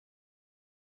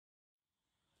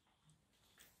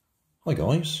Hi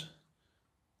guys,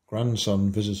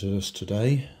 grandson visited us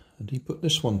today and he put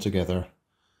this one together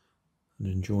and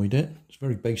enjoyed it. It's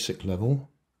very basic level,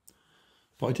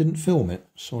 but I didn't film it,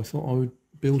 so I thought I would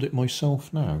build it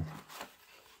myself now.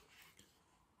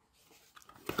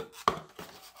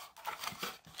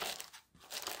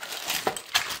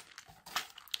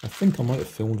 I think I might have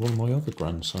filmed one of my other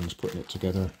grandsons putting it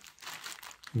together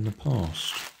in the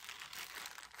past.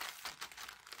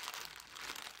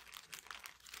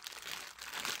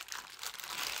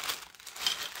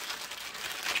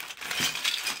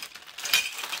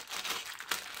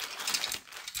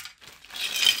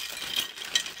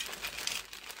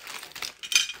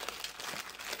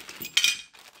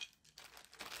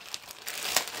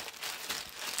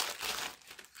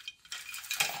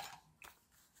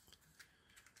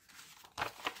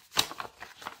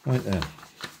 Right then,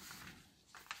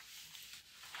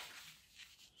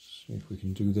 see if we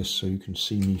can do this so you can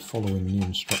see me following the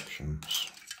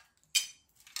instructions.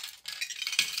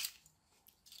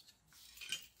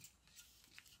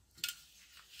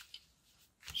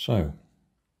 So,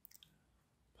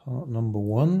 part number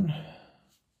 1,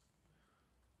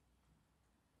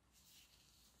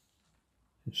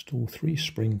 install 3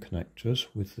 spring connectors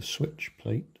with the switch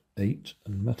plate 8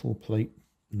 and metal plate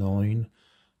 9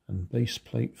 and base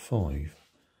plate 5,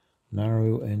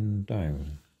 narrow end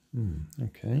down.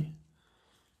 Okay,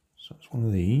 so it's one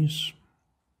of these.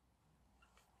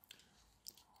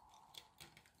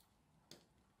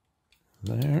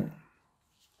 There.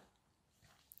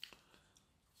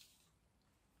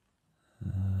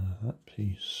 That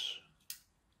piece.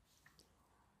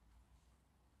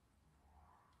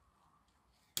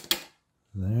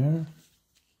 There.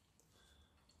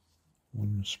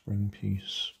 One spring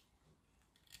piece.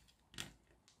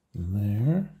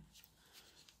 There,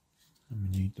 and we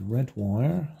need the red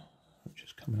wire, which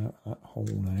is coming out of that hole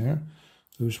there.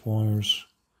 Those wires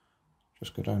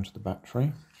just go down to the battery.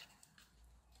 And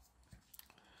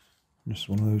this is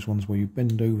one of those ones where you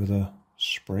bend over the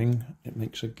spring, it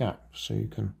makes a gap so you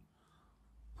can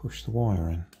push the wire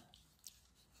in.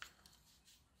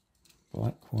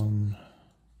 Black one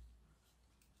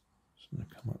is going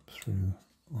to come up through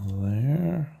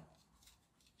there.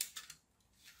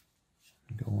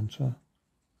 Go on to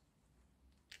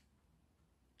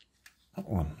that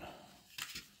one.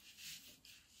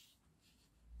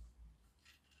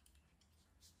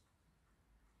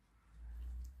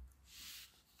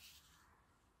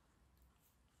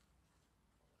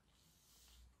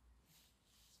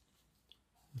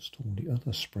 Install the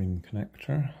other spring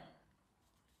connector.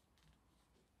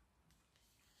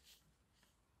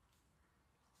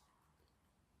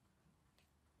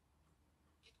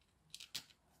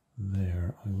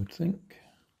 There, I would think.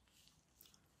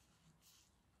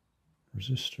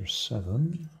 Resistor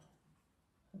 7,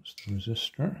 that's the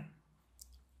resistor.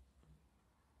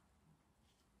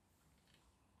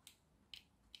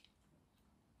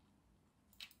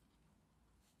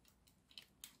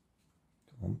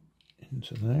 Go on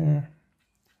into there.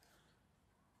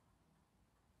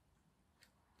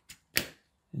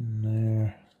 In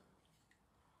there.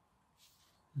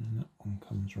 And that one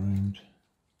comes round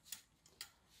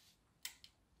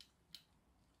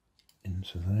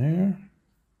into there.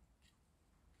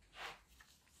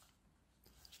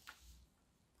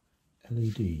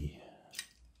 LED,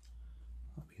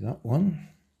 that'll be that one.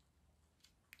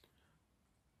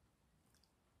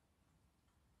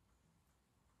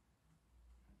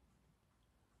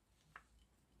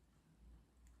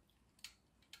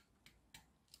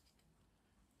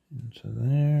 Into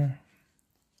there,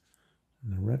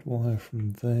 and the red wire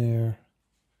from there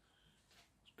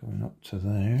is going up to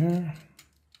there.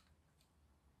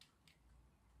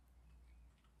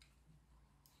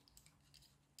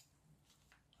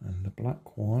 And the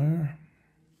black wire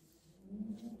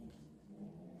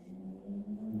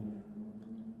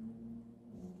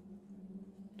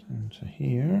down to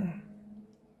here.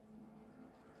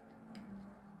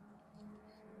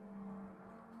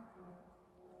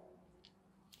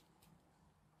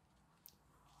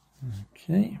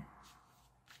 Okay.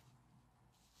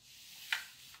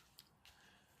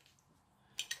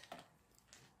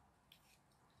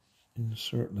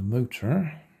 Insert the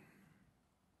motor.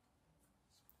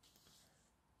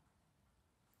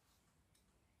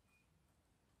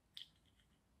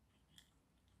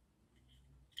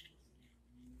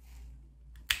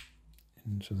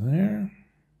 Into there.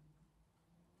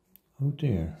 Oh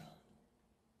dear.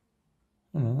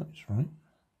 Oh no, that's right.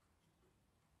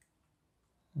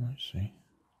 I see.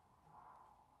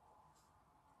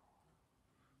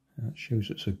 That shows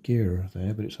it's a gear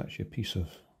there, but it's actually a piece of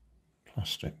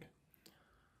plastic.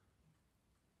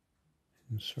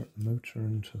 Insert the motor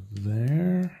into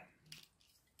there.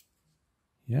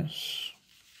 Yes.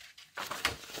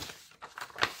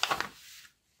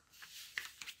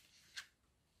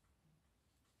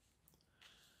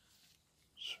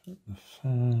 Insert the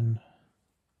fan.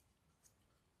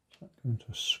 Is that going to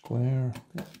a square?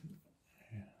 Yeah.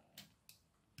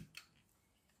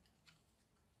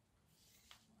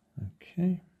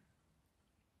 Okay.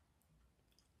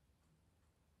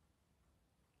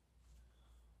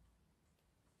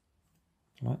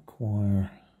 Black wire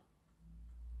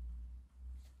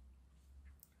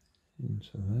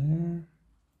into there.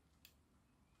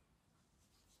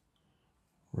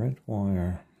 Red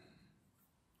wire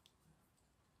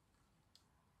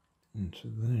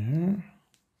into there.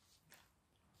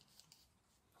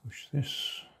 Push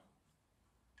this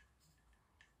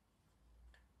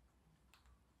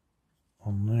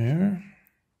on there.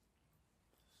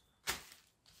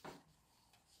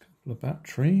 Couple of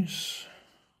batteries.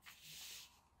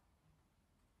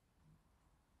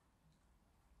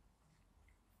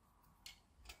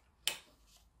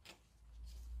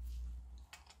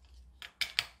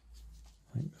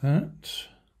 Like that.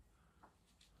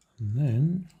 And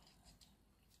then,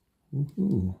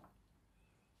 woohoo,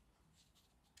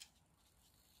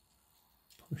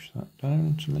 push that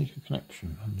down to make a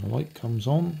connection, and the light comes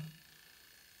on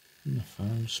and the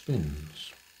fan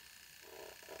spins.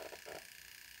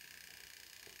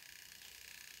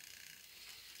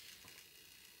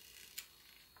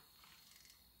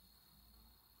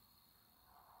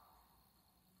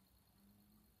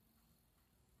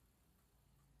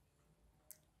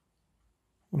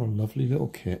 What a lovely little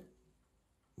kit.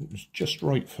 It was just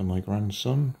right for my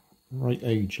grandson, right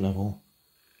age level.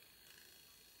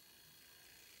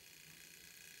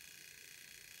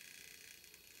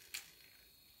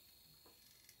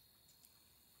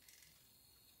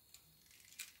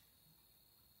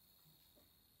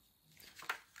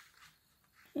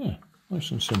 Yeah,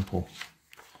 nice and simple.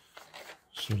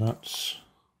 So that's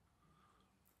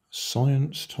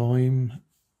science time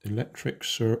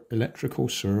electrical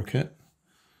circuit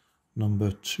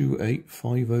number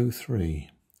 28503,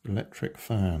 electric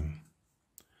fan,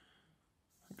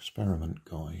 experiment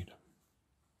guide.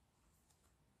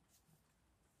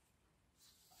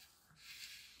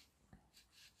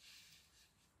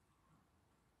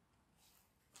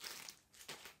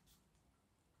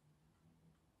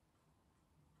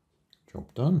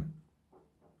 Job done.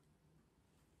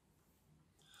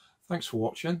 Thanks for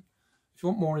watching. If you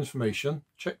want more information,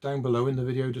 check down below in the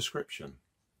video description.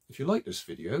 If you like this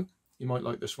video, you might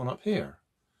like this one up here.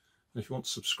 And if you want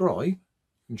to subscribe, you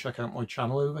can check out my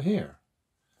channel over here.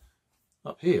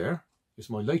 Up here is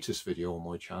my latest video on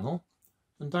my channel,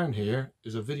 and down here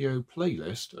is a video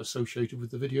playlist associated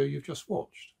with the video you've just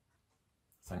watched.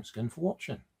 Thanks again for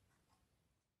watching.